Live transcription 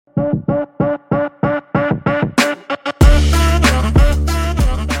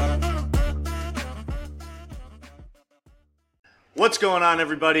What's going on,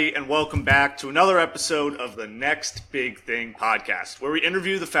 everybody, and welcome back to another episode of the Next Big Thing podcast, where we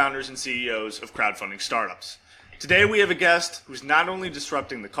interview the founders and CEOs of crowdfunding startups. Today we have a guest who's not only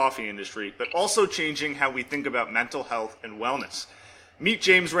disrupting the coffee industry, but also changing how we think about mental health and wellness. Meet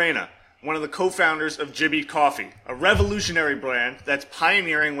James Reina, one of the co-founders of Jibby Coffee, a revolutionary brand that's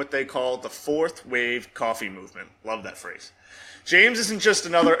pioneering what they call the 4th-Wave coffee movement. Love that phrase. James isn't just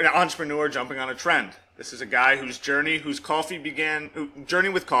another entrepreneur jumping on a trend. This is a guy whose journey with coffee began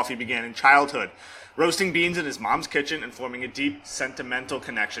in childhood, roasting beans in his mom's kitchen and forming a deep, sentimental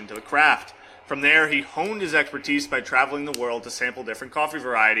connection to the craft. From there, he honed his expertise by traveling the world to sample different coffee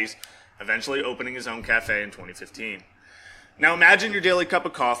varieties, eventually opening his own cafe in 2015. Now imagine your daily cup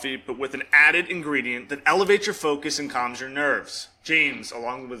of coffee, but with an added ingredient that elevates your focus and calms your nerves. James,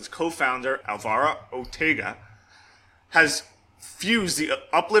 along with his co-founder, Alvaro Ortega, has fuse the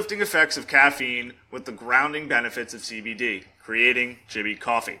uplifting effects of caffeine with the grounding benefits of CBD, creating Jibby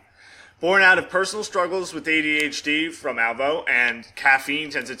Coffee. Born out of personal struggles with ADHD from Alvo and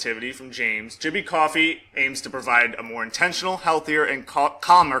caffeine sensitivity from James, Jibby Coffee aims to provide a more intentional, healthier, and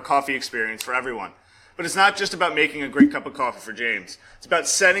calmer coffee experience for everyone. But it's not just about making a great cup of coffee for James. It's about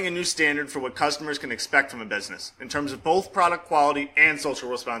setting a new standard for what customers can expect from a business, in terms of both product quality and social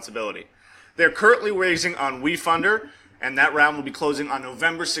responsibility. They're currently raising on WeFunder, and that round will be closing on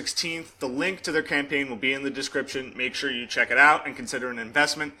November 16th. The link to their campaign will be in the description. Make sure you check it out and consider an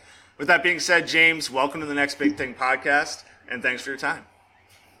investment. With that being said, James, welcome to the Next Big Thing podcast, and thanks for your time.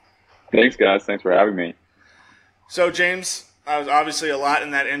 Thanks, guys. Thanks for having me. So, James, obviously a lot in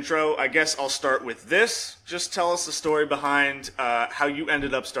that intro. I guess I'll start with this. Just tell us the story behind how you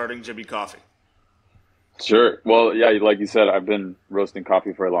ended up starting Jibby Coffee. Sure. Well, yeah, like you said, I've been roasting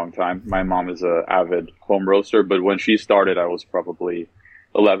coffee for a long time. My mom is an avid home roaster, but when she started, I was probably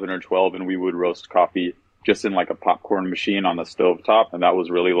 11 or 12, and we would roast coffee just in like a popcorn machine on the stove top. And that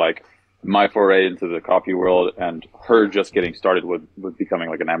was really like my foray into the coffee world, and her just getting started with becoming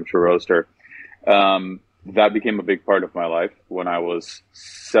like an amateur roaster. That became a big part of my life. When I was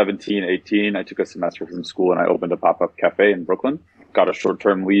 17, 18, I took a semester from school and I opened a pop-up cafe in Brooklyn, got a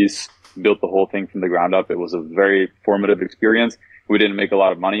short-term lease, built the whole thing from the ground up. It was a very formative experience. We didn't make a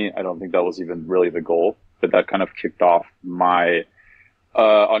lot of money. I don't think that was even really the goal, but that kind of kicked off my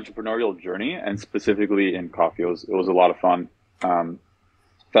entrepreneurial journey, and specifically in coffee. It was a lot of fun.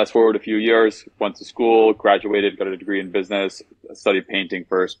 Fast forward a few years, went to school, graduated, got a degree in business, studied painting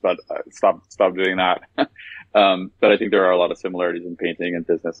first, but stopped doing that. But I think there are a lot of similarities in painting and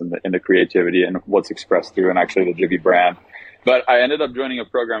business and in the creativity and what's expressed through, and actually the Jibby brand. But I ended up joining a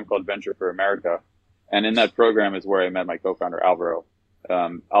program called Venture for America. And in that program is where I met my co-founder, Alvaro.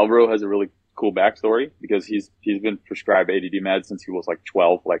 Alvaro has a really cool backstory because he's been prescribed ADD meds since he was like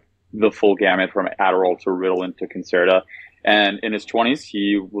 12, like the full gamut from Adderall to Ritalin to Concerta. And in his 20s,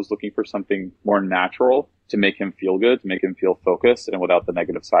 he was looking for something more natural to make him feel good, to make him feel focused and without the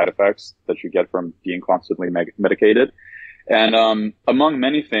negative side effects that you get from being constantly medicated. And among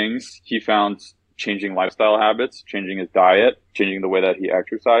many things, he found changing lifestyle habits, changing his diet, changing the way that he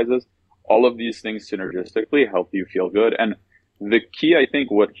exercises. All of these things synergistically help you feel good. And the key, I think,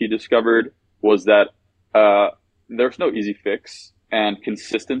 what he discovered was that there's no easy fix, and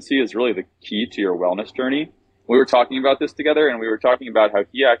consistency is really the key to your wellness journey. We were talking about this together, and we were talking about how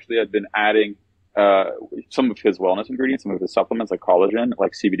he actually had been adding some of his wellness ingredients, some of his supplements like collagen,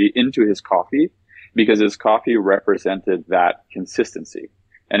 like CBD, into his coffee because his coffee represented that consistency.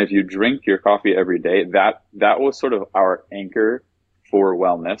 And if you drink your coffee every day, that was sort of our anchor for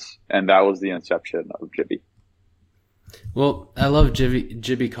wellness. And that was the inception of Jibby. Well, I love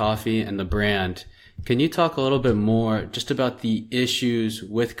Jibby Coffee and the brand. Can you talk a little bit more just about the issues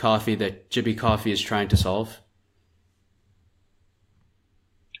with coffee that Jibby Coffee is trying to solve?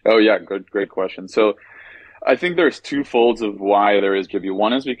 Oh, yeah. Great question. So I think there's two folds of why there is Jibby.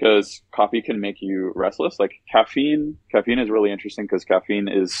 One is because coffee can make you restless. Like caffeine is really interesting because caffeine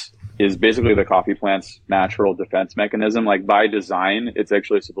is basically the coffee plant's natural defense mechanism. Like by design, it's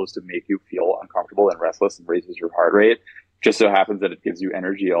actually supposed to make you feel uncomfortable and restless and raises your heart rate. Just so happens that it gives you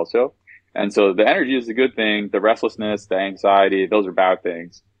energy also. And so the energy is a good thing. The restlessness, the anxiety, those are bad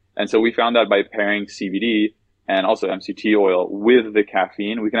things. And so we found that by pairing CBD and also MCT oil with the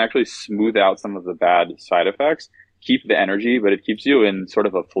caffeine, we can actually smooth out some of the bad side effects, keep the energy, but it keeps you in sort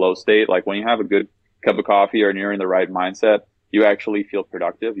of a flow state. Like when you have a good cup of coffee or you're in the right mindset, you actually feel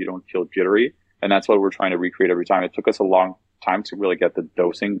productive. You don't feel jittery. And that's what we're trying to recreate every time. It took us a long time to really get the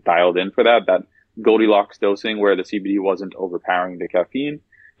dosing dialed in for that Goldilocks dosing where the CBD wasn't overpowering the caffeine.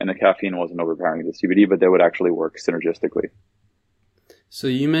 and the caffeine wasn't overpowering the CBD, but they would actually work synergistically. So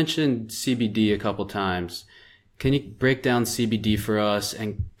you mentioned CBD a couple times. Can you break down CBD for us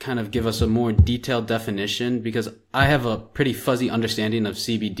and kind of give us a more detailed definition? Because I have a pretty fuzzy understanding of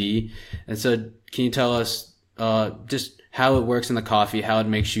CBD. And so can you tell us just how it works in the coffee, how it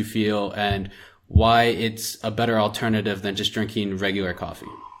makes you feel, and why it's a better alternative than just drinking regular coffee?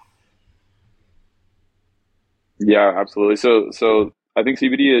 Yeah, absolutely. So I think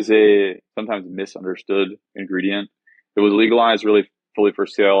CBD is a sometimes misunderstood ingredient. It was legalized really fully for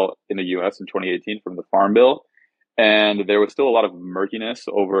sale in the US in 2018 from the Farm Bill. And there was still a lot of murkiness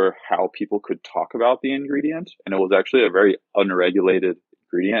over how people could talk about the ingredient. And it was actually a very unregulated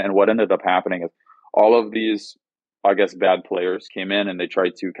ingredient. And what ended up happening is all of these, I guess, bad players came in and they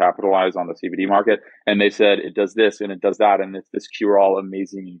tried to capitalize on the CBD market. And they said, it does this and it does that. And it's this cure-all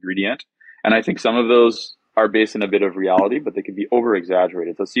amazing ingredient. And I think some of those are based in a bit of reality, but they can be over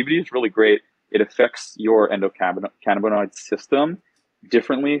exaggerated. So CBD is really great. It affects your endocannabinoid system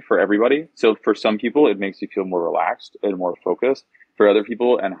differently for everybody. So for some people, it makes you feel more relaxed and more focused. For other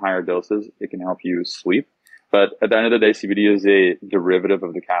people and higher doses, it can help you sleep. But at the end of the day, CBD is a derivative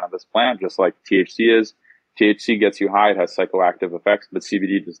of the cannabis plant, just like THC is. THC gets you high. It has psychoactive effects, but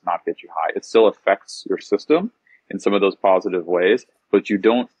CBD does not get you high. It still affects your system in some of those positive ways, but you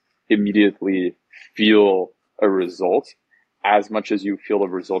don't immediately feel a result as much as you feel a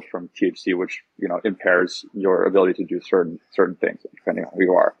result from THC, which, you know, impairs your ability to do certain things depending on who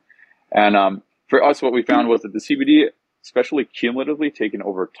you are. And for us, what we found was that the CBD, especially cumulatively taken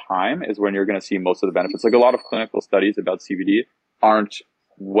over time, is when you're going to see most of the benefits. Like a lot of clinical studies about CBD aren't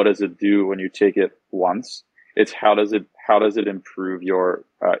what does it do when you take it once. It's how does it improve your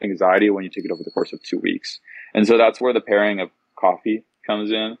anxiety when you take it over the course of 2 weeks. And so that's where the pairing of coffee comes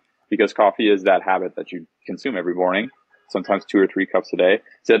in, because coffee is that habit that you consume every morning, sometimes 2 or 3 cups a day.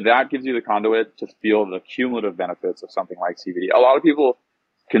 So that gives you the conduit to feel the cumulative benefits of something like CBD. A lot of people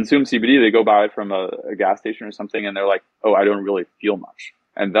consume CBD, they go buy it from a gas station or something, and they're like, oh, I don't really feel much.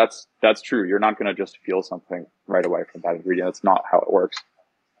 And that's true. You're not going to just feel something right away from that ingredient. That's not how it works.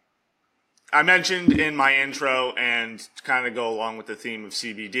 I mentioned in my intro, and to kind of go along with the theme of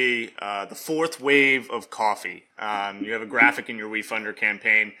CBD, the 4th wave of coffee. You have a graphic in your WeFunder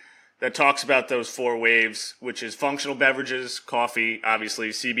campaign that talks about those 4 waves, which is functional beverages, coffee, obviously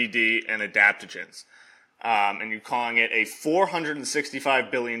CBD, and adaptogens. And you're calling it a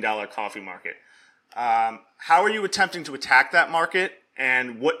 $465 billion coffee market. How are you attempting to attack that market,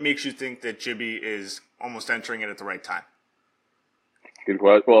 and what makes you think that Jibby is almost entering it at the right time? Good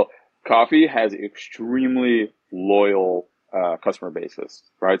question. Well, coffee has extremely loyal customer bases,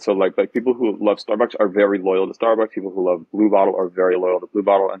 right? So like people who love Starbucks are very loyal to Starbucks. People who love Blue Bottle are very loyal to Blue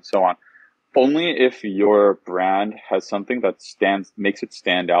Bottle, and so on. Only if your brand has something that makes it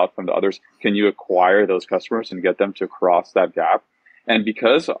stand out from the others can you acquire those customers and get them to cross that gap. And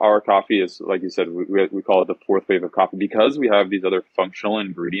because our coffee is, like you said, we call it the 4th wave of coffee, because we have these other functional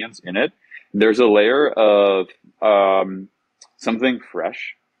ingredients in it, there's a layer of something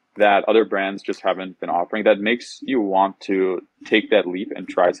fresh that other brands just haven't been offering that makes you want to take that leap and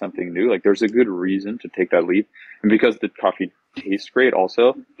try something new. Like there's a good reason to take that leap. And because the coffee tastes great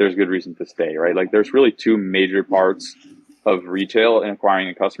also, there's good reason to stay, right? Like there's really 2 major parts of retail in acquiring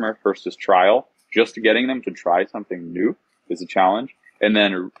a customer. First is trial. Just getting them to try something new is a challenge. And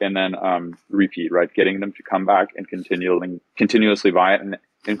then repeat, right? Getting them to come back and continuously buy it and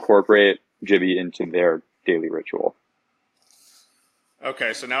incorporate Jibby into their daily ritual.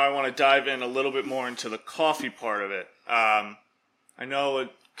 Okay, so now I want to dive in a little bit more into the coffee part of it. I know a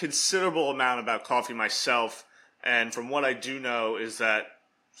considerable amount about coffee myself, and from what I do know is that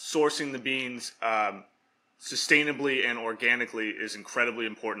sourcing the beans sustainably and organically is incredibly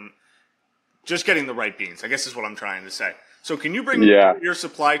important. Just getting the right beans, I guess is what I'm trying to say. So can you bring your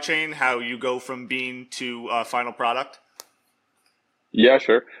supply chain, how you go from bean to final product? Yeah,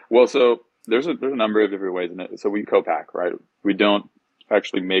 sure. Well, so there's a number of different ways in it. So we co-pack, right? We don't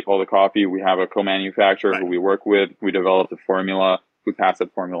actually make all the coffee. We have a co-manufacturer who we work with. We develop the formula. We pass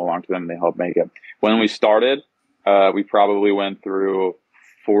that formula along to them and they help make it. When we started, we probably went through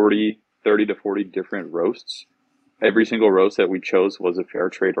 30 to 40 different roasts. Every single roast that we chose was a fair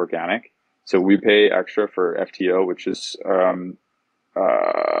trade organic. So we pay extra for FTO, which is,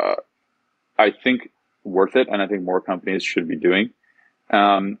 I think, worth it. And I think more companies should be doing.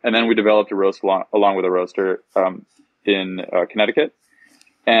 And then we developed a roast along with a roaster in Connecticut.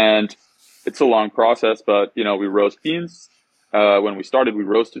 And it's a long process, but, you know, we roast beans. When we started, we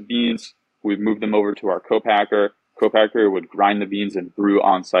roasted beans. We moved them over to our co-packer. Co-packer would grind the beans and brew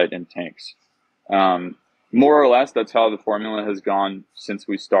on-site in tanks. More or less, that's how the formula has gone since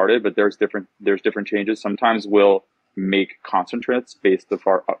we started. But there's different changes. Sometimes we'll make concentrates based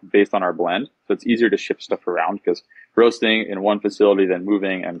on our blend, so it's easier to ship stuff around because roasting in one facility, then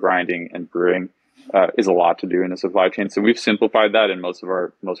moving and grinding and brewing is a lot to do in the supply chain. So we've simplified that in most of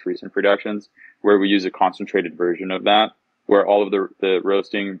our most recent productions, where we use a concentrated version of that, where all of the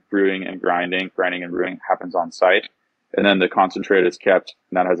roasting, brewing, and grinding and brewing happens on site. And then the concentrate is kept,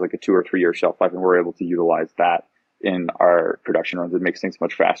 and that has like a 2 or 3 year shelf life, and we're able to utilize that in our production runs. It makes things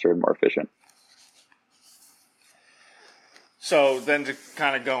much faster and more efficient. So then to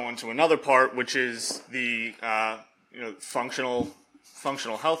kind of go into another part, which is the functional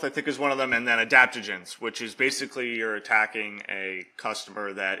health, I think is one of them, and then adaptogens, which is basically you're attacking a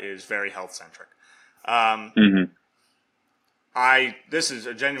customer that is very health centric. This is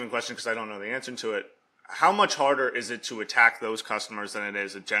a genuine question because I don't know the answer to it. How much harder is it to attack those customers than it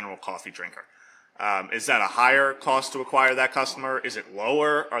is a general coffee drinker? Is that a higher cost to acquire that customer? Is it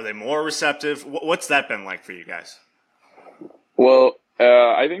lower? Are they more receptive? What's that been like for you guys? Well,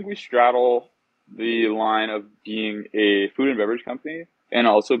 I think we straddle the line of being a food and beverage company and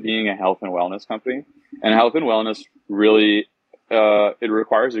also being a health and wellness company. And health and wellness really, it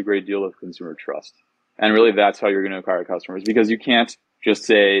requires a great deal of consumer trust. And really that's how you're going to acquire customers, because you can't just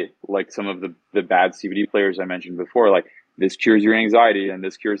say, like some of the bad CBD players I mentioned before, like this cures your anxiety and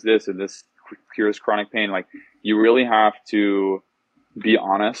this cures this and this cures chronic pain. Like you really have to be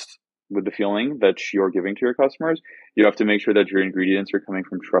honest with the feeling that you're giving to your customers. You have to make sure that your ingredients are coming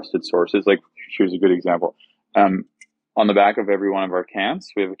from trusted sources. Like here's a good example. On the back of every one of our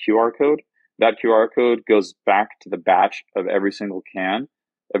cans, we have a QR code. That QR code goes back to the batch of every single can,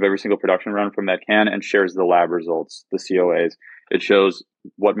 of every single production run from that can, and shares the lab results, the COAs. It shows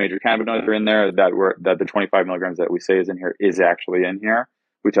what major cannabinoids are in there, that the 25 milligrams that we say is in here is actually in here.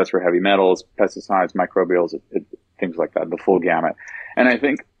 We test for heavy metals, pesticides, microbials, things like that, the full gamut. And I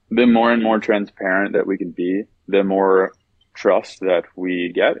think the more and more transparent that we can be, the more trust that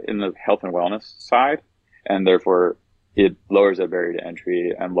we get in the health and wellness side, and therefore it lowers that barrier to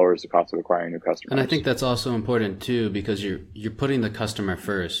entry and lowers the cost of acquiring new customers. And I think that's also important too, because you're putting the customer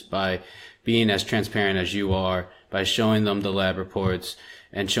first by being as transparent as you are, by showing them the lab reports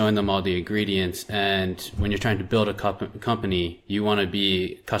and showing them all the ingredients. And when you're trying to build a company, you want to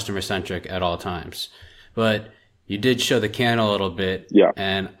be customer centric at all times. But you did show the can a little bit, yeah.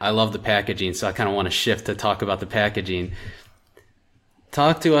 And I love the packaging, so I kind of want to shift to talk about the packaging.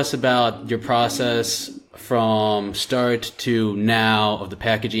 Talk to us about your process from start to now of the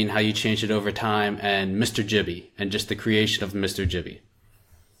packaging, how you changed it over time, and Mr. Jibby, and just the creation of Mr. Jibby.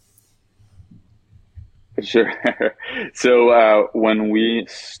 Sure. So when we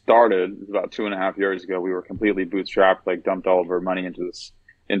started about 2.5 years ago, we were completely bootstrapped, like dumped all of our money into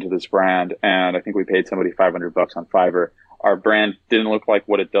this brand, and I think we paid somebody $500 on Fiverr. Our brand didn't look like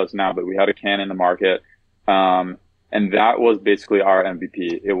what it does now, but we had a can in the market, and that was basically our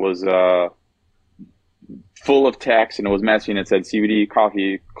MVP. It was full of text, and it was messy, and it said CBD,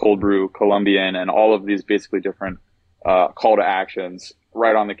 coffee, cold brew, Colombian, and all of these basically different call to actions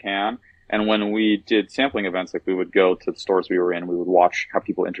right on the can. And when we did sampling events, like we would go to the stores we were in, we would watch how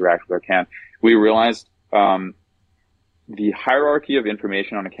people interact with our can. We realized the hierarchy of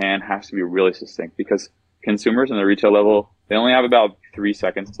information on a can has to be really succinct, because consumers in the retail level, they only have about 3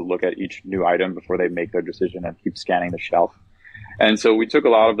 seconds to look at each new item before they make their decision and keep scanning the shelf. And so we took a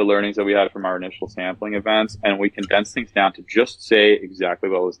lot of the learnings that we had from our initial sampling events, and we condensed things down to just say exactly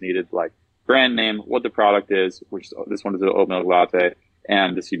what was needed, like brand name, what the product is, which this one is an oat milk latte,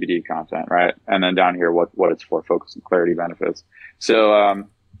 and the CBD content, right? And then down here, what it's for, focus and clarity benefits. So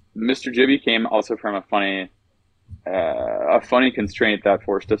Mr. Jibby came also from a funny constraint that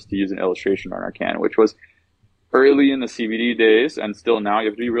forced us to use an illustration on our can, which was early in the CBD days, and still now, you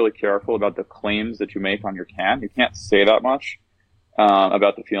have to be really careful about the claims that you make on your can. You can't say that much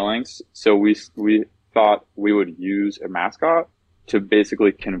about the feelings. So we thought we would use a mascot to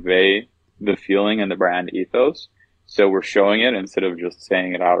basically convey the feeling and the brand ethos. So we're showing it instead of just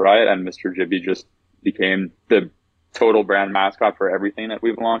saying it outright, and Mr. Jibby just became the total brand mascot for everything that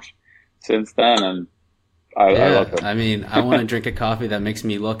we've launched since then, and I love it. I mean, I want to drink a coffee that makes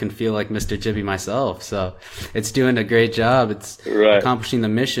me look and feel like Mr. Jibby myself, so it's doing a great job. It's accomplishing the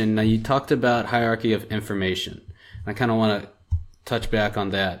mission. Now, you talked about hierarchy of information. I kind of want to touch back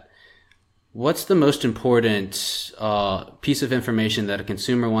on that. What's the most important piece of information that a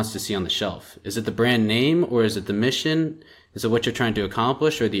consumer wants to see on the shelf? Is it the brand name, or is it the mission? Is it what you're trying to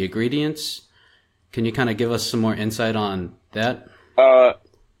accomplish, or the ingredients? Can you kind of give us some more insight on that?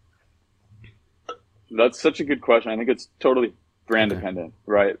 That's such a good question. I think it's totally brand dependent,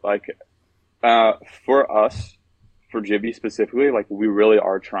 right? Like For us, for Jibby specifically, like we really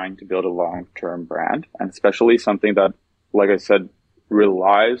are trying to build a long-term brand, and especially something that, like I said,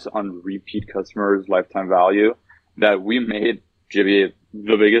 relies on repeat customers' lifetime value. That we made Jibby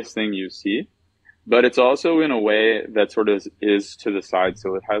the biggest thing you see, but it's also in a way that sort of is to the side.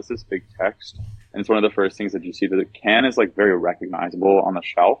 So it has this big text, and it's one of the first things that you see. That the can is like very recognizable on the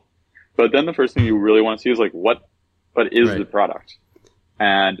shelf, but then the first thing you really want to see is like what is the product,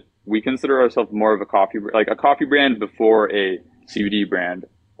 and we consider ourselves more of a coffee brand before a CBD brand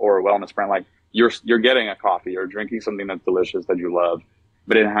or a wellness brand. Like you're getting a coffee or drinking something that's delicious that you love,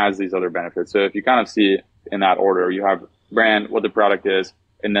 but it has these other benefits. So if you kind of see in that order, you have brand, what the product is,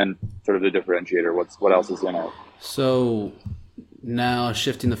 and then sort of the differentiator, what else is in it. So now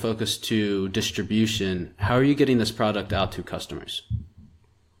shifting the focus to distribution, how are you getting this product out to customers?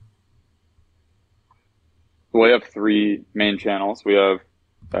 We have three main channels. We have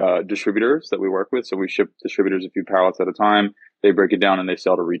distributors that we work with. So we ship distributors a few pallets at a time. They break it down and they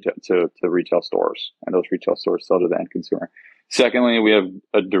sell to retail stores, and those retail stores sell to the end consumer. Secondly, we have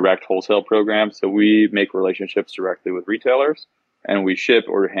a direct wholesale program. So we make relationships directly with retailers and we ship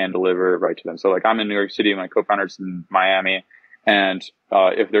or hand deliver right to them. So like I'm in New York City, my co-founder's in Miami, and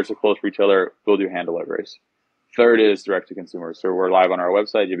if there's a close retailer, we'll do hand deliveries. Third is direct to consumer. So we're live on our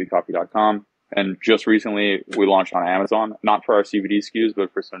website, jibbycoffee.com. And just recently we launched on Amazon, not for our CBD SKUs,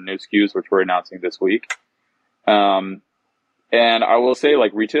 but for some new SKUs, which we're announcing this week. And I will say,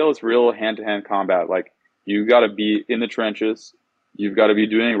 like, retail is real hand-to-hand combat. Like, you got to be in the trenches. You've got to be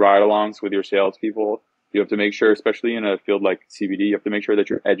doing ride-alongs with your salespeople. You have to make sure, especially in a field like CBD, you have to make sure that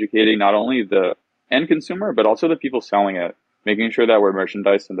you're educating not only the end consumer, but also the people selling it, making sure that we're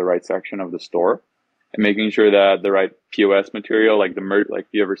merchandised in the right section of the store, and making sure that the right POS material, like like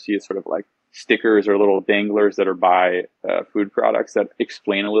you ever see sort of like stickers or little danglers that are by food products that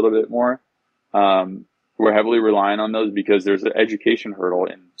explain a little bit more. We're heavily relying on those because there's an education hurdle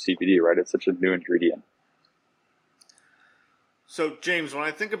in CBD, right? It's such a new ingredient. So, James, when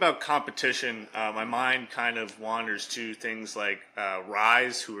I think about competition, my mind kind of wanders to things like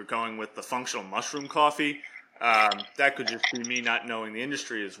Rise, who are going with the functional mushroom coffee. That could just be me not knowing the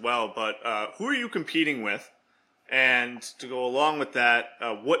industry as well. But who are you competing with? And to go along with that,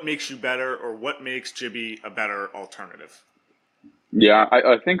 what makes you better, or what makes Jibby a better alternative? Yeah,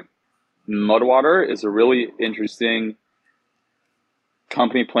 I think Mudwater is a really interesting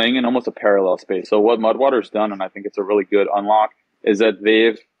company playing in almost a parallel space. So what Mudwater's done, and I think it's a really good unlock, is that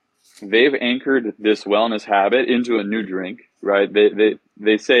they've anchored this wellness habit into a new drink, right?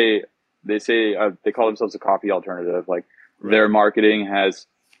 They say they call themselves a coffee alternative. Like their marketing has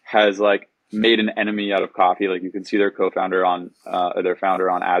like made an enemy out of coffee. Like you can see their co-founder on their founder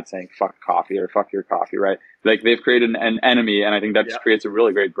on ads saying "fuck coffee" or "fuck your coffee," right? Like they've created an enemy, and I think that just creates a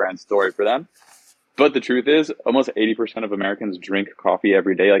really great brand story for them. But the truth is, almost 80% of Americans drink coffee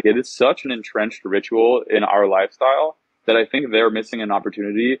every day. Like it is such an entrenched ritual in our lifestyle that I think they're missing an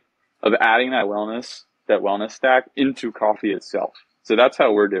opportunity of adding that wellness stack into coffee itself. So that's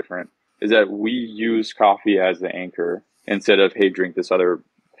how we're different, is that we use coffee as the anchor instead of, hey, drink this other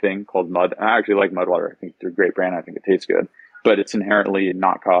thing called Mud. I actually like Mudwater. I think they're a great brand. I think it tastes good, but it's inherently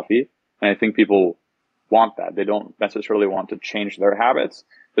not coffee. And I think people want that. They don't necessarily want to change their habits,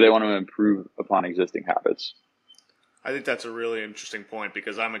 but they want to improve upon existing habits. I think that's a really interesting point,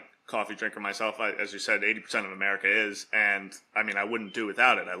 because I'm a coffee drinker myself. As you said, 80% of America is, and I mean, I wouldn't do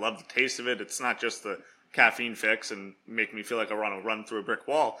without it. I love the taste of it. It's not just the caffeine fix and make me feel like I want to run through a brick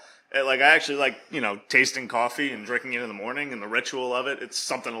wall. Like I actually like, tasting coffee and drinking it in the morning, and the ritual of it. It's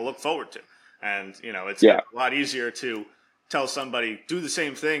something to look forward to. And, it's a lot easier to tell somebody, do the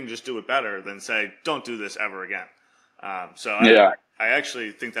same thing, just do it better, than say, don't do this ever again. I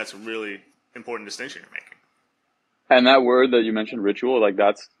actually think that's a really important distinction you're making. And that word that you mentioned, ritual, like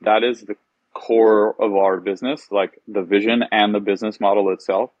that is the core of our business, like the vision and the business model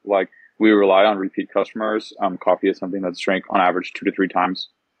itself. Like we rely on repeat customers. Coffee is something that's drank on average 2 to 3 times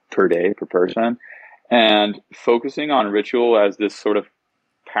per day per person. And focusing on ritual as this sort of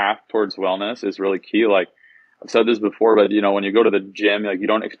path towards wellness is really key. Like I've said this before, but when you go to the gym, like you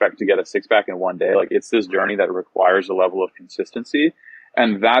don't expect to get a 6-pack in one day. Like it's this journey that requires a level of consistency.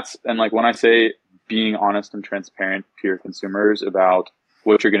 And like when I say being honest and transparent to your consumers about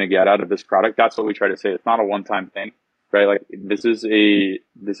what you're going to get out of this product, that's what we try to say. It's not a one-time thing, right? Like this is a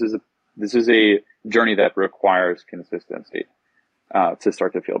journey that requires consistency to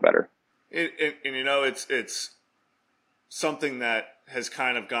start to feel better. It's something that has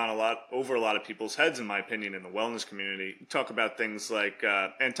kind of gone over a lot of people's heads, in my opinion, in the wellness community. You talk about things like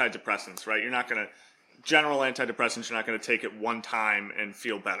antidepressants, right? General antidepressants, you're not going to take it one time and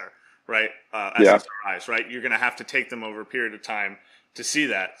feel better, right? SSRIs, right? You're going to have to take them over a period of time to see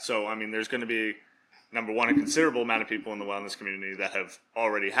that. So, I mean, there's going to be, number one, a considerable amount of people in the wellness community that have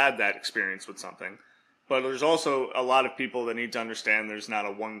already had that experience with something. But there's also a lot of people that need to understand there's not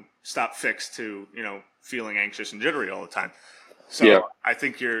a one-stop fix to, feeling anxious and jittery all the time. So I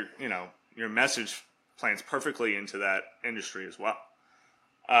think your message plans perfectly into that industry as well.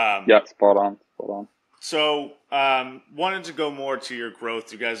 Spot on. So wanted to go more to your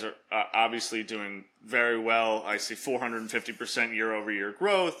growth. You guys are obviously doing very well. I see 450% year-over-year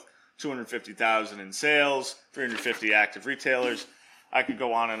growth, 250,000 in sales, 350 active retailers. I could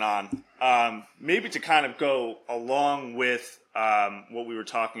go on and on. Maybe to kind of go along with what we were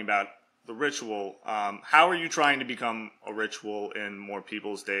talking about, the ritual, how are you trying to become a ritual in more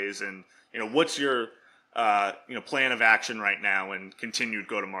people's days? And, what's your, plan of action right now and continued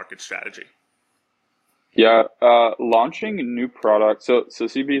go-to-market strategy? Yeah, launching new products. So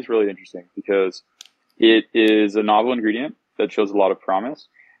CBD is really interesting because it is a novel ingredient that shows a lot of promise,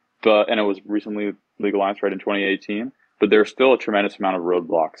 and it was recently legalized right in 2018, but there's still a tremendous amount of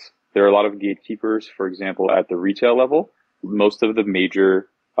roadblocks. There are a lot of gatekeepers, for example, at the retail level. Most of the major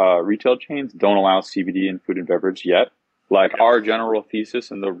retail chains don't allow CBD in food and beverage yet. Like our general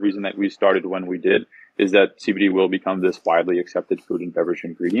thesis and the reason that we started when we did is that CBD will become this widely accepted food and beverage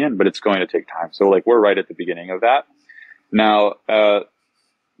ingredient, but it's going to take time. So we're right at the beginning of that. Now,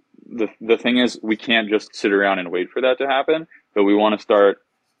 the thing is, we can't just sit around and wait for that to happen, but we want to start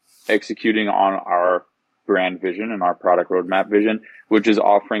executing on our brand vision and our product roadmap vision, which is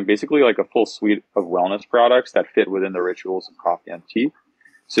offering basically like a full suite of wellness products that fit within the rituals of coffee and tea.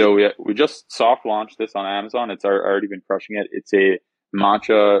 So we just soft launched this on Amazon. It's already been crushing it. It's a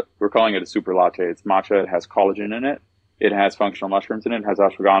matcha. We're calling it a super latte. It's matcha. It has collagen in it. It has functional mushrooms in it. It has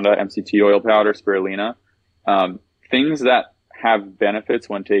ashwagandha, MCT oil powder, spirulina, things that have benefits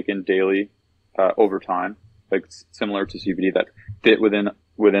when taken daily over time, like similar to CBD, that fit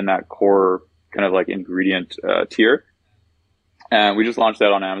within that core kind of like ingredient tier. And we just launched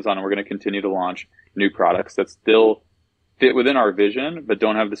that on Amazon, and we're going to continue to launch new products that still fit within our vision, but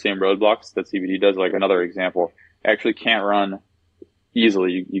don't have the same roadblocks that CBD does. Like another example, actually can't run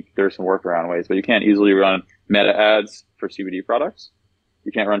easily. There's some workaround ways, but you can't easily run meta ads for CBD products.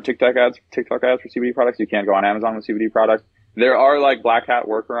 You can't run TikTok ads for CBD products. You can't go on Amazon with CBD products. There are like black hat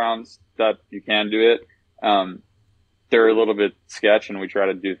workarounds that you can do it. They're a little bit sketch, and we try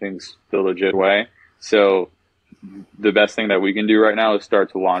to do things the legit way. So the best thing that we can do right now is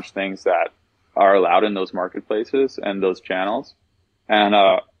start to launch things that are allowed in those marketplaces and those channels. And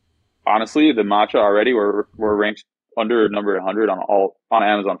honestly, the matcha already, we're ranked under number 100 on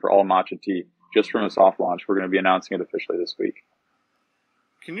Amazon for all matcha tea, just from a soft launch. We're going to be announcing it officially this week.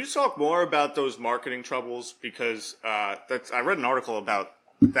 Can you talk more about those marketing troubles? Because I read an article about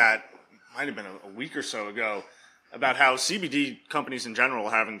that, might have been a week or so ago, about how CBD companies in general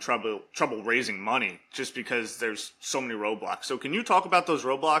are having trouble raising money just because there's so many roadblocks. So can you talk about those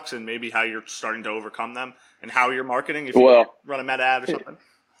roadblocks and maybe how you're starting to overcome them and how you're marketing if you run a meta ad or something?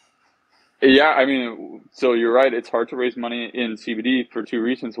 Yeah, I mean, so you're right. It's hard to raise money in CBD for two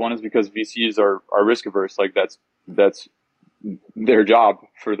reasons. One is because VCs are risk averse. Like that's their job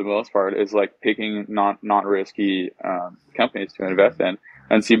for the most part, is like picking not risky companies to invest in.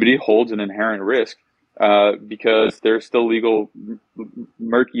 And CBD holds an inherent risk because there's still legal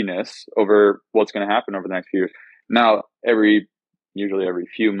murkiness over what's going to happen over the next few years. Now, usually every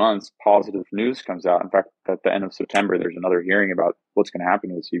few months, positive news comes out. In fact, at the end of September, there's another hearing about what's going to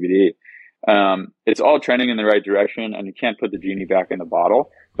happen with CBD. It's all trending in the right direction, and you can't put the genie back in the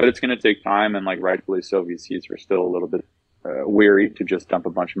bottle, but it's going to take time. And like rightfully so, VCs are still a little bit weary to just dump a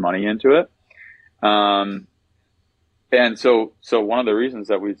bunch of money into it. And so one of the reasons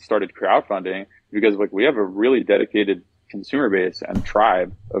that we started crowdfunding, because like we have a really dedicated consumer base and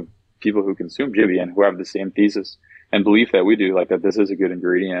tribe of people who consume Jibby and who have the same thesis and belief that we do, like that this is a good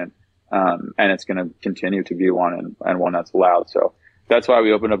ingredient, and it's going to continue to be one and one that's allowed. So that's why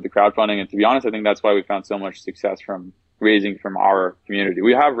we opened up the crowdfunding. And to be honest, I think that's why we found so much success from raising from our community.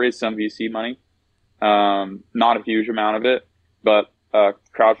 We have raised some VC money, not a huge amount of it, but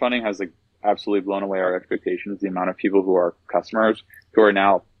crowdfunding has like absolutely blown away our expectations. The amount of people who are customers, who are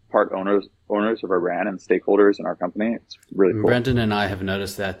now part owners of our brand and stakeholders in our company. It's really cool. Brendan and I have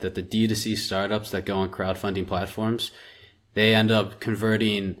noticed that the D2C startups that go on crowdfunding platforms, they end up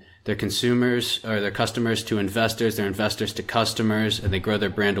converting their consumers or their customers to investors, their investors to customers, and they grow their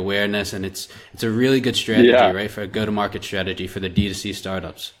brand awareness. And it's a really good strategy, right? For a go-to-market strategy for the D2C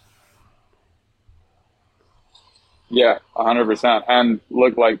startups. Yeah, 100%. And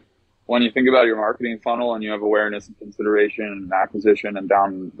look, like when you think about your marketing funnel and you have awareness and consideration and acquisition and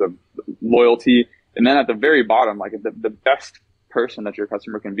down the loyalty, and then at the very bottom, like the best person that your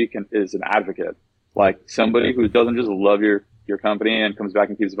customer can be is an advocate, like somebody who doesn't just love your company and comes back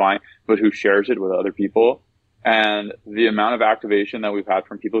and keeps buying, but who shares it with other people. And the amount of activation that we've had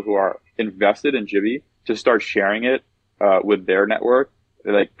from people who are invested in Jibby to start sharing it with their network,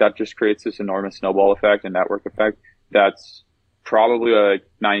 like that just creates this enormous snowball effect and network effect. That's probably like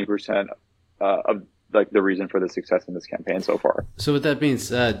 90% of like the reason for the success in this campaign so far. So with that being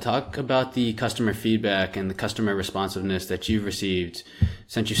said, talk about the customer feedback and the customer responsiveness that you've received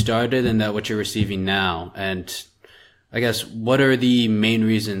since you started and that what you're receiving now. And I guess what are the main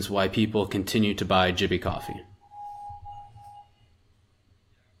reasons why people continue to buy Jibby coffee?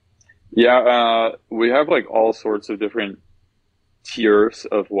 Yeah, we have like all sorts of different tiers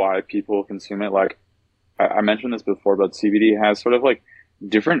of why people consume it. Like I mentioned this before, but CBD has sort of like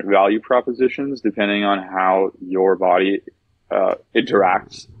different value propositions depending on how your body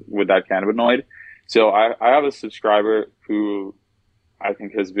interacts with that cannabinoid. So I have a subscriber who I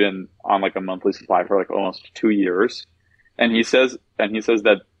think has been on like a monthly supply for like almost 2 years, and he says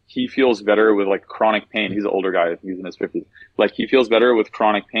that he feels better with like chronic pain. He's an older guy. I think he's in his 50s. Like he feels better with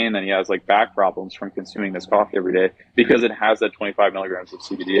chronic pain than he has like back problems from consuming this coffee every day because it has that 25 milligrams of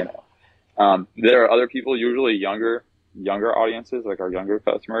CBD in it. There are other people, usually younger audiences, like our younger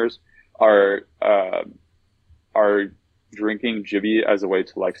customers, are drinking Jibby as a way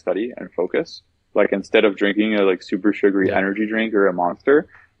to like study and focus. Like instead of drinking a like super sugary energy drink or a Monster,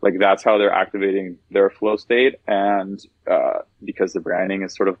 like that's how they're activating their flow state. And because the branding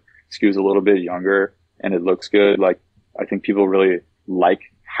is sort of skews a little bit younger and it looks good, like I think people really like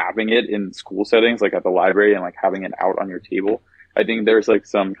having it in school settings, like at the library, and like having it out on your table. I think there's like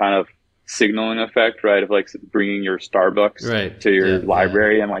some kind of signaling effect, right, of like bringing your Starbucks to your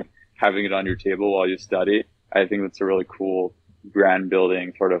library and like having it on your table while you study. I think that's a really cool brand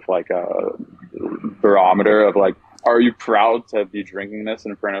building sort of like a barometer of like, are you proud to be drinking this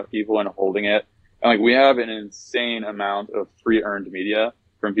in front of people and holding it? And like we have an insane amount of free earned media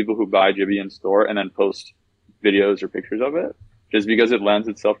from people who buy Jibby in store and then post videos or pictures of it, just because it lends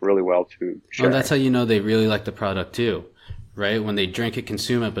itself really well to sharing. Oh, that's how you know they really like the product too, right? When they drink it,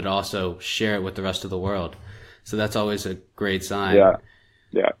 consume it, but also share it with the rest of the world. So that's always a great sign. Yeah,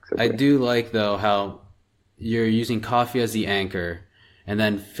 exactly. I do like though how you're using coffee as the anchor and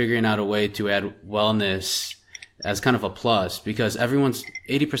then figuring out a way to add wellness as kind of a plus, because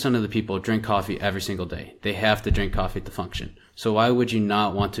 80% of the people drink coffee every single day. They have to drink coffee to function. So why would you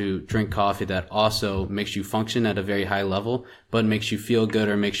not want to drink coffee that also makes you function at a very high level, but makes you feel good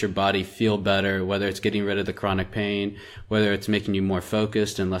or makes your body feel better, whether it's getting rid of the chronic pain, whether it's making you more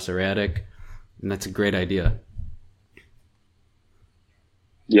focused and less erratic. And that's a great idea.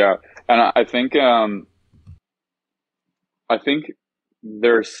 Yeah. And I think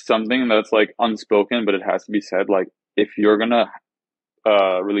there's something that's like unspoken, but it has to be said. Like if you're going to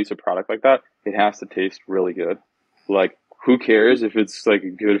release a product like that, it has to taste really good. Like who cares if it's like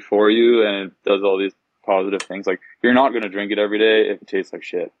good for you and it does all these positive things? Like you're not going to drink it every day if it tastes like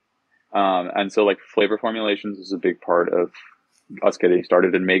shit. And so like flavor formulations is a big part of us getting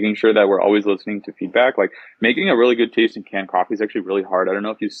started and making sure that we're always listening to feedback. Like making a really good tasting canned coffee is actually really hard. I don't know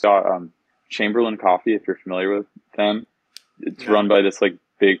if you saw Chamberlain Coffee, if you're familiar with them. It's run by this like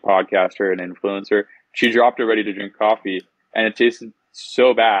big podcaster and influencer. She dropped a ready to drink coffee and it tasted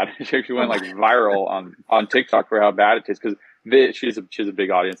so bad. She actually went like viral on TikTok for how bad it tastes, because she has a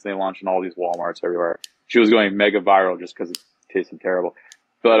big audience. They launched in all these Walmarts everywhere. She was going mega viral just because it tasted terrible.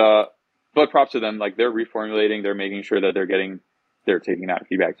 But props to them. Like they're reformulating, they're making sure that they're taking that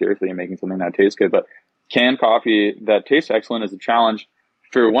feedback seriously and making something that tastes good. But canned coffee that tastes excellent is a challenge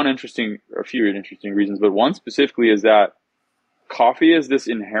for a few interesting reasons. But one specifically is that coffee is this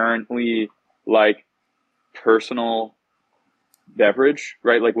inherently like personal beverage,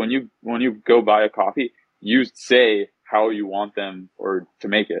 right? Like when you go buy a coffee, you say how you want them or to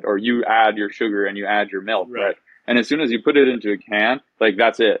make it, or you add your sugar and you add your milk, right? And as soon as you put it into a can, like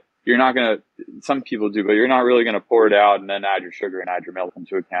that's it. You're not some people do, but you're not really gonna pour it out and then add your sugar and add your milk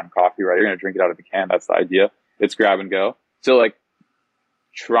into a can of coffee, right? You're gonna drink it out of the can. That's the idea. It's grab and go. So like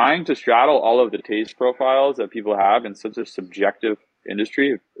trying to straddle all of the taste profiles that people have in such a subjective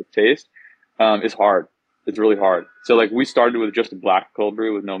industry of taste is hard. It's really hard. So like we started with just a black cold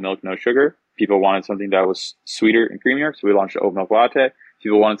brew with no milk, no sugar. People wanted something that was sweeter and creamier, so we launched an oat milk latte.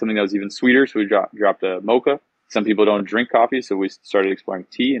 People wanted something that was even sweeter, so we dropped a mocha. Some people don't drink coffee, so we started exploring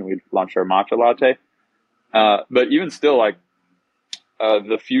tea and we launched our matcha latte. But even still, like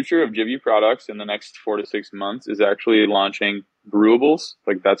the future of Jibby products in the next 4 to 6 months is actually launching brewables.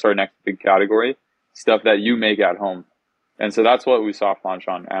 Like that's our next big category, stuff that you make at home. And so that's what we soft launch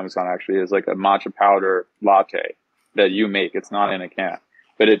on Amazon actually, is like a matcha powder latte that you make. It's not in a can,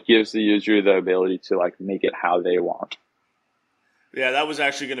 but it gives the user the ability to like make it how they want. Yeah, that was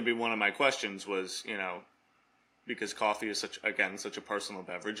actually going to be one of my questions was, because coffee is such a personal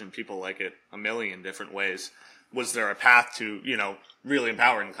beverage and people like it a million different ways. Was there a path to, really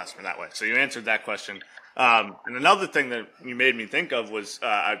empowering the customer that way? So you answered that question. And another thing that you made me think of was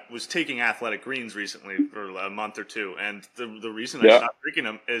I was taking athletic greens recently for a month or two. And the reason I stopped drinking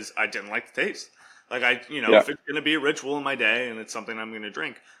them is I didn't like the taste. Like if it's going to be a ritual in my day and it's something I'm going to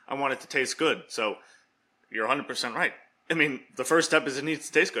drink, I want it to taste good. So you're 100% right. I mean, the first step is it needs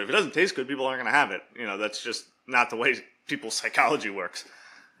to taste good. If it doesn't taste good, people aren't going to have it. That's just not the way people's psychology works.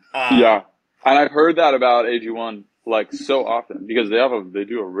 Yeah. And I've heard that about AG1 like so often because they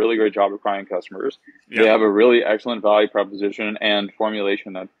do a really great job of acquiring customers. Yeah. They have a really excellent value proposition and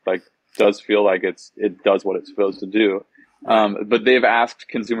formulation that like does feel like it does what it's supposed to do. But they've asked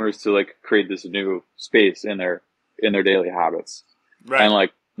consumers to like create this new space in their daily habits. Right. And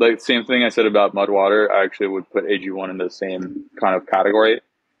like same thing I said about mud water, I actually would put AG1 in the same kind of category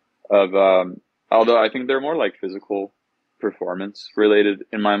of, although I think they're more like physical performance related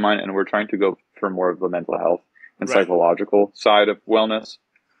in my mind. And we're trying to go for more of the mental health and psychological side of wellness.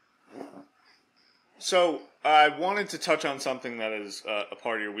 So I wanted to touch on something that is a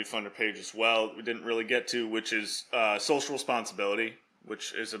part of your WeFunder page as well. We didn't really get to, which is social responsibility,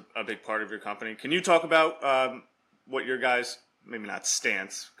 which is a big part of your company. Can you talk about what your guys, maybe not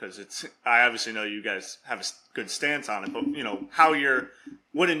stance, because I obviously know you guys have a good stance on it, but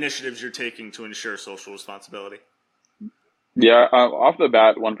what initiatives you're taking to ensure social responsibility? Yeah, off the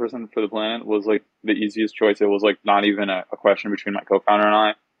bat, 1% for the planet was like the easiest choice. It was like not even a question between my co-founder and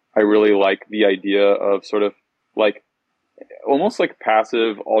I. I really like the idea of sort of like almost like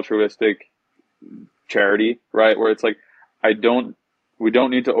passive altruistic charity, right? Where it's like we don't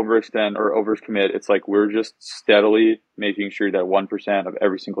need to overextend or overcommit. It's like we're just steadily making sure that 1% of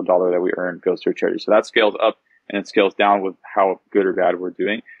every single dollar that we earn goes to a charity. So that scales up and it scales down with how good or bad we're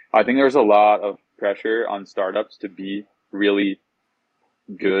doing. I think there's a lot of pressure on startups to be really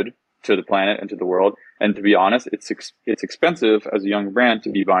good to the planet and to the world. And to be honest, it's expensive as a young brand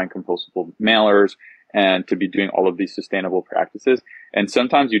to be buying compostable mailers and to be doing all of these sustainable practices. And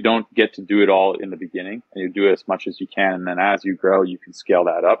sometimes you don't get to do it all in the beginning, and you do it as much as you can. And then as you grow, you can scale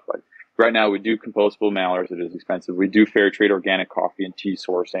that up. Like right now, we do compostable mailers. It is expensive. We do fair trade organic coffee and tea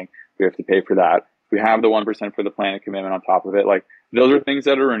sourcing. We have to pay for that. We have the 1% for the planet commitment on top of it. Like those are things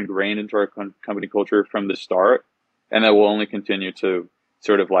that are ingrained into our company culture from the start, and that will only continue to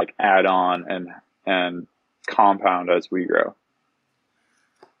sort of like add on and compound as we grow.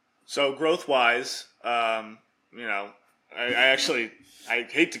 So growth-wise, I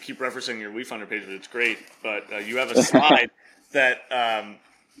hate to keep referencing your WeFunder page, but it's great. But you have a slide that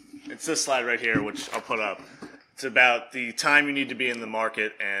it's this slide right here, which I'll put up. It's about the time you need to be in the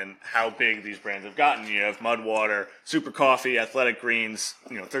market and how big these brands have gotten. You have Mudwater, Super Coffee, Athletic Greens,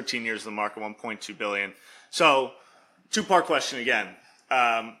 13 years in the market, 1.2 billion. So, two-part question again.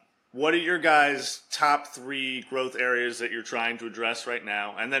 What are your guys' top 3 growth areas that you're trying to address right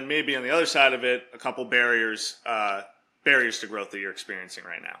now? And then maybe on the other side of it, a couple barriers to growth that you're experiencing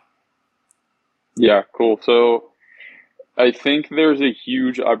right now. Yeah, cool. So I think there's a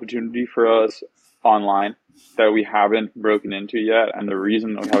huge opportunity for us online that we haven't broken into yet. And the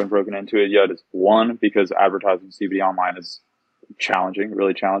reason we haven't broken into it yet is 1, because advertising CBD online is challenging,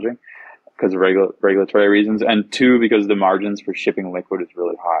 really challenging because of regulatory reasons. And 2, because the margins for shipping liquid is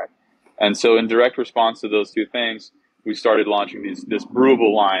really high. And so in direct response to those 2 things, we started launching this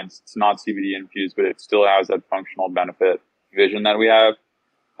brewable lines. It's not CBD infused, but it still has that functional benefit vision that we have.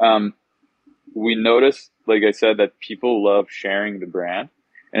 We noticed, like I said, that people love sharing the brand,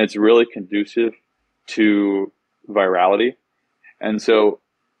 and it's really conducive to virality. And so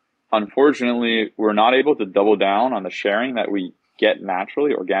unfortunately, we're not able to double down on the sharing that we get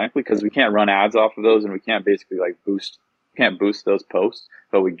naturally, organically, because we can't run ads off of those, and we can't basically like boost those posts,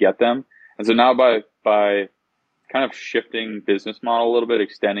 but we get them. And so now by kind of shifting business model a little bit,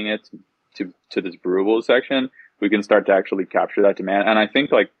 extending it to this brewable section, we can start to actually capture that demand. And I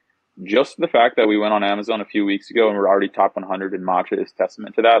think like just the fact that we went on Amazon a few weeks ago and we're already top 100 in matcha is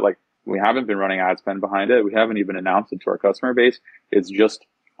testament to that. Like we haven't been running ad spend behind it. We haven't even announced it to our customer base. It's just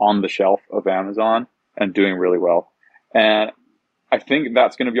on the shelf of Amazon and doing really well. And I think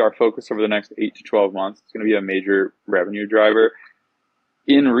that's going to be our focus over the next 8 to 12 months. It's going to be a major revenue driver.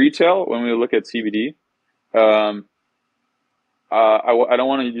 In retail, when we look at CBD, I don't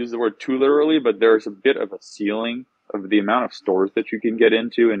want to use the word too literally, but there's a bit of a ceiling of the amount of stores that you can get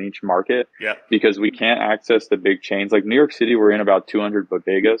into in each market. Yeah. Because we can't access the big chains. Like New York City, we're in about 200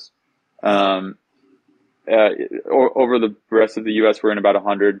 bodegas. Over the rest of the U.S., we're in about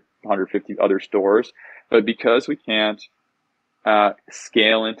 100, 150 other stores. But because we can't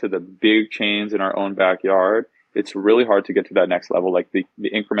scale into the big chains in our own backyard, it's really hard to get to that next level. Like the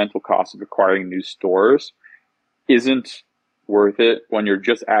incremental cost of acquiring new stores isn't worth it when you're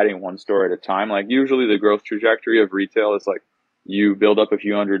just adding one store at a time. Like usually the growth trajectory of retail is like you build up a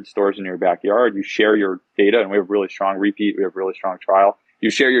few hundred stores in your backyard, you share your data, and we have really strong repeat, we have really strong trial. You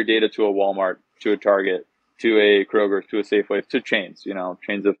share your data to a Walmart, to a Target, to a Kroger, to a Safeway, to chains,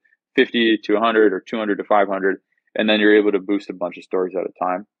 chains of 50 to 100 or 200 to 500. And then you're able to boost a bunch of stores at a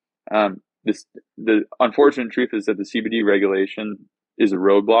time. The unfortunate truth is that the CBD regulation is a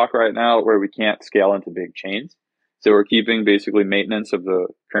roadblock right now where we can't scale into big chains. So we're keeping basically maintenance of the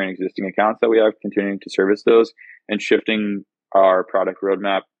current existing accounts that we have, continuing to service those, and shifting our product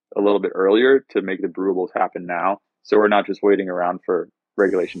roadmap a little bit earlier to make the brewables happen now. So we're not just waiting around for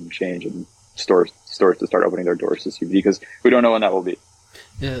regulation to change and stores to start opening their doors to CBD, because we don't know when that will be.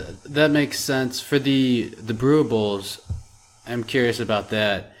 Yeah, that makes sense. For the brewables, I'm curious about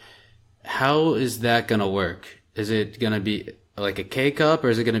that. How is that going to work? Is it going to be like a K-cup, or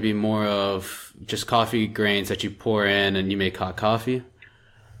is it going to be more of just coffee grains that you pour in and you make hot coffee?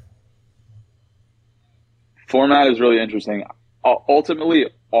 Format is really interesting. Ultimately,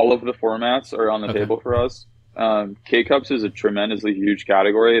 all of the formats are on the table for us. K-cups is a tremendously huge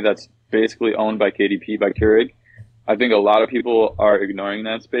category that's basically owned by KDP, by Keurig. I think a lot of people are ignoring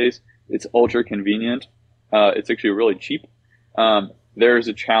that space. It's ultra convenient. It's actually really cheap. There's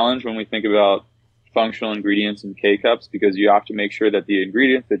a challenge when we think about functional ingredients in K-cups, because you have to make sure that the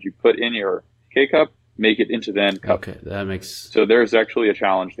ingredients that you put in your K-cup make it into the end cup. Okay, that makes... So there's actually a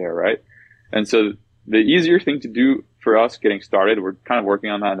challenge there, right? And so the easier thing to do for us getting started, we're kind of working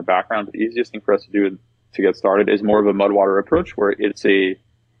on that in the background, but the easiest thing for us to do to get started is more of a mud water approach, where it's a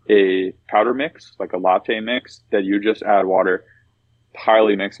powder mix, like a latte mix, that you just add water,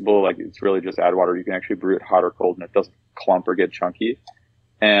 highly mixable. Like it's really just add water. You can actually brew it hot or cold and it doesn't clump or get chunky.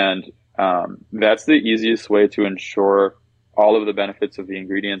 And that's the easiest way to ensure all of the benefits of the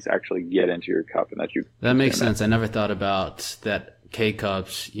ingredients actually get into your cup, and that makes sense. I never thought about that.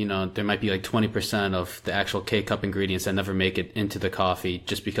 K-cups, there might be like 20% of the actual K-cup ingredients that never make it into the coffee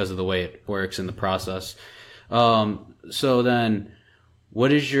just because of the way it works in the process. So then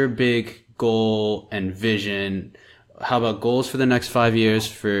what is your big goal and vision? How about goals for the next 5 years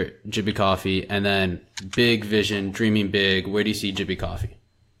for Jibby Coffee, and then big vision, dreaming big? Where do you see Jibby Coffee?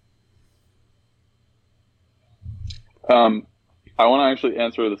 I want to actually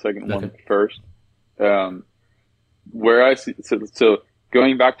answer the second one first. Where I see, so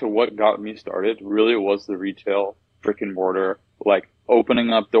going back to what got me started, really was the retail brick and mortar, like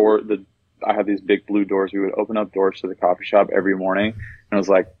opening up I had these big blue doors. We would open up doors to the coffee shop every morning, and it was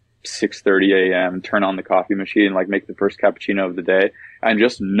like 6:30 a.m. Turn on the coffee machine, like make the first cappuccino of the day, and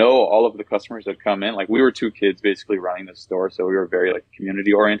just know all of the customers that come in. Like we were two kids basically running this store, so we were very like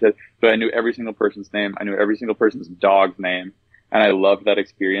community oriented. But I knew every single person's name. I knew every single person's dog's name, and I loved that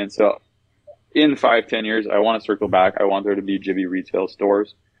experience. So in 5-10 years, I want to circle back. I want there to be Jibby retail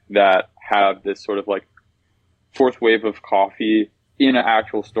stores that have this sort of like 4th wave of coffee in an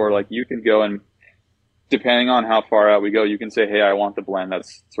actual store. Like you can go and, depending on how far out we go, you can say, hey, I want the blend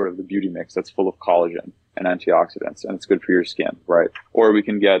that's sort of the beauty mix that's full of collagen and antioxidants and it's good for your skin, right? Or we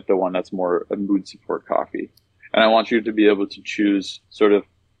can get the one that's more a mood support coffee. And I want you to be able to choose sort of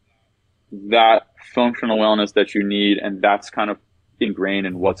that functional wellness that you need, and that's kind of ingrained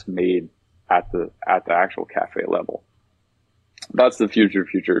in what's made at the actual cafe level. That's the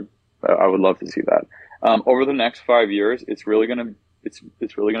future. I would love to see that. Over the next 5 years, it's really gonna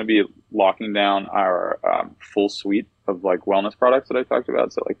be locking down our full suite of like wellness products that I talked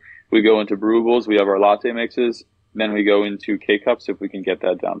about. So like we go into brewables, we have our latte mixes, then we go into K-cups if we can get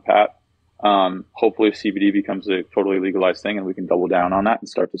that down pat. Hopefully if CBD becomes a totally legalized thing and we can double down on that and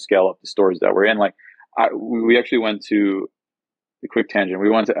start to scale up the stores that we're in. Like we actually went to a quick tangent.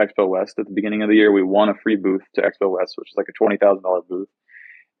 We went to Expo West at the beginning of the year. We won a free booth to Expo West, which is like a $20,000 booth.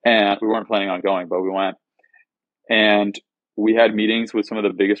 And we weren't planning on going, but we went. And we had meetings with some of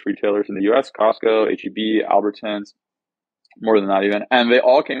the biggest retailers in the US, Costco, H-E-B, Albertsons, more than that even. And they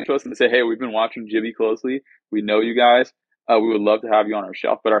all came to us and said, hey, we've been watching Jibby closely. We know you guys. We would love to have you on our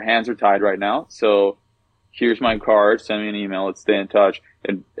shelf, but our hands are tied right now. So here's my card. Send me an email. Let's stay in touch.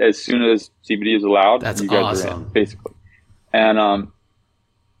 And as soon as CBD is allowed, that's you guys awesome. are in, basically. And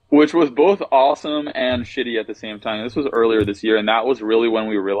which was both awesome and shitty at the same time. This was earlier this year, and that was really when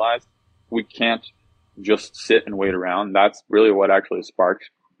we realized we can't just sit and wait around. That's really what actually sparked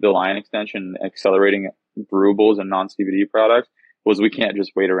the line extension, accelerating brewables and non-CBD products, was we can't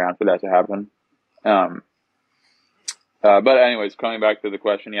just wait around for that to happen. But anyways, coming back to the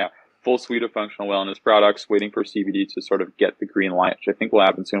question, yeah, full suite of functional wellness products, waiting for CBD to sort of get the green light, which I think will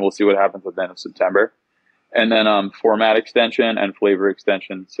happen soon. We'll see what happens at the end of September. And then format extension and flavor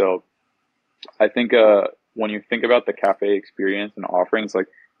extension. So I think when you think about the cafe experience and offerings, like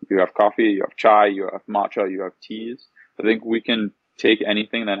you have coffee, you have chai, you have matcha, you have teas, I think we can take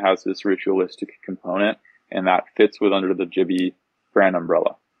anything that has this ritualistic component and that fits with under the Jibby brand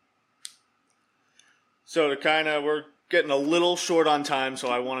umbrella. So we're getting a little short on time, so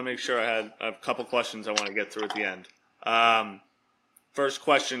I want to make sure I have a couple questions I want to get through at the end. First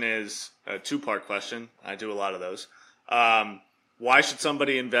question is a two-part question. I do a lot of those. Why should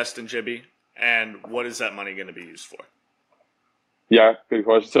somebody invest in Jibby, and what is that money going to be used for? Yeah, good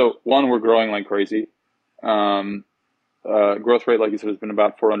question. So one, we're growing like crazy. Growth rate, like you said, has been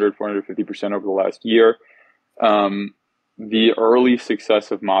about 450% over the last year. The early success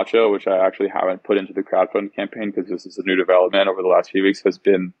of matcha, which I actually haven't put into the crowdfunding campaign because this is a new development over the last few weeks, has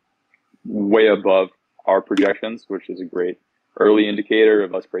been way above our projections, which is a great early indicator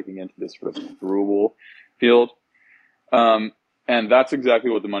of us breaking into this sort of brewable field. And that's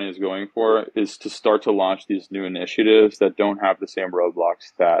exactly what the money is going for, is to start to launch these new initiatives that don't have the same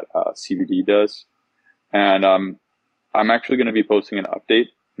roadblocks that CBD does. And I'm actually going to be posting an update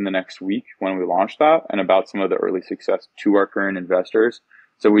in the next week when we launch that, and about some of the early success to our current investors.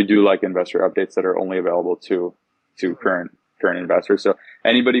 So we do like investor updates that are only available to current investors. So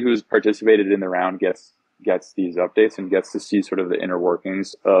anybody who's participated in the round gets these updates and gets to see sort of the inner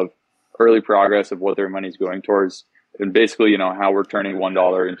workings of early progress of what their money's going towards, and basically, how we're turning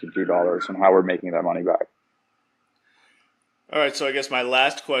 $1 into $2 and how we're making that money back. All right, so I guess my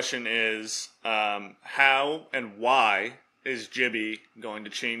last question is, how and why is Jibby going to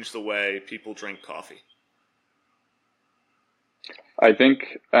change the way people drink coffee? I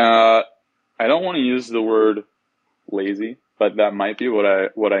think I don't want to use the word lazy, but that might be what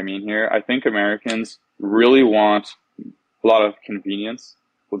I mean here. I think Americans really want a lot of convenience.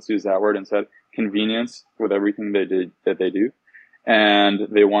 Let's use that word instead. Convenience with everything that they do. And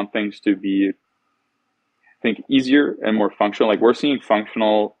they want things to be, I think, easier and more functional. Like, we're seeing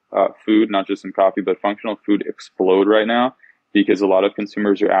functional food, not just in coffee, but functional food explode right now, because a lot of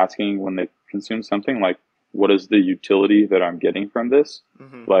consumers are asking when they consume something, like, what is the utility that I'm getting from this?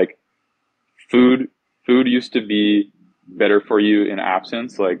 Mm-hmm. Like, food used to be better for you in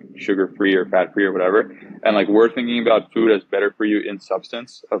absence, like sugar-free or fat-free or whatever. And like, we're thinking about food as better for you in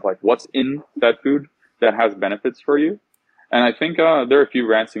substance, of like what's in that food that has benefits for you. And I think there are a few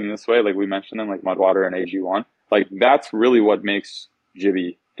brands in this way, like we mentioned them, like Mudwater and AG1. Like, that's really what makes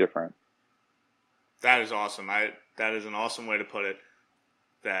Jibby different. That is awesome. That is an awesome way to put it.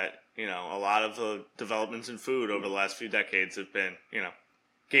 That, a lot of the developments in food over the last few decades have been,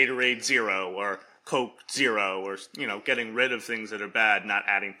 Gatorade Zero or Coke Zero, or, getting rid of things that are bad, not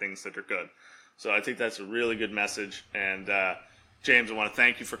adding things that are good. So I think that's a really good message. And James, I want to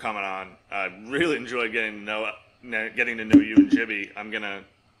thank you for coming on. I really enjoyed getting to know you and Jibby. I'm going to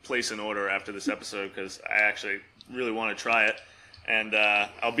place an order after this episode because I actually really want to try it. And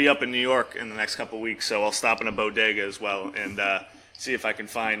I'll be up in New York in the next couple of weeks, so I'll stop in a bodega as well and see if I can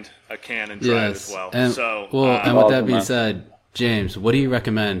find a can and try it as well. And, and with that being said, James, what do you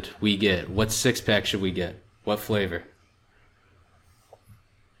recommend we get? What 6-pack should we get? What flavor?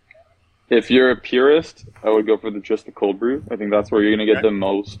 If you're a purist, I would go for just the cold brew. I think that's where you're going to get the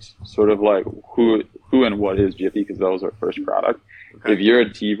most sort of like who and what is Jibby, because that was our first product. Okay. If you're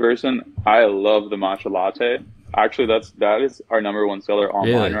a tea person, I love the matcha latte. Actually, that is our number one seller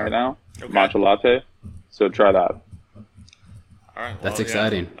online right now. Okay. Matcha latte. So try that. All right. Well, that's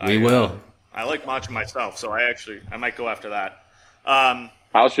exciting. We will. I like matcha myself, so I might go after that.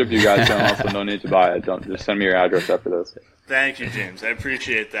 I'll ship you guys some. Also, no need to buy it. Don't just send me your address after this. Thank you, James. I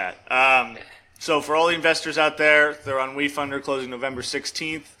appreciate that. So for all the investors out there, they're on WeFunder closing November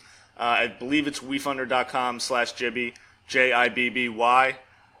 16th. I believe it's wefunder.com/Jibby, Jibby.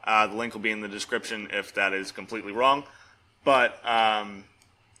 The link will be in the description if that is completely wrong. But,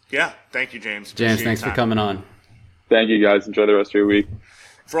 thank you, James. James, thanks for coming on. Thank you, guys. Enjoy the rest of your week.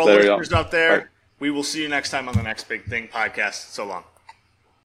 For all the listeners out there, we will see you next time on the Next Big Thing podcast. So long.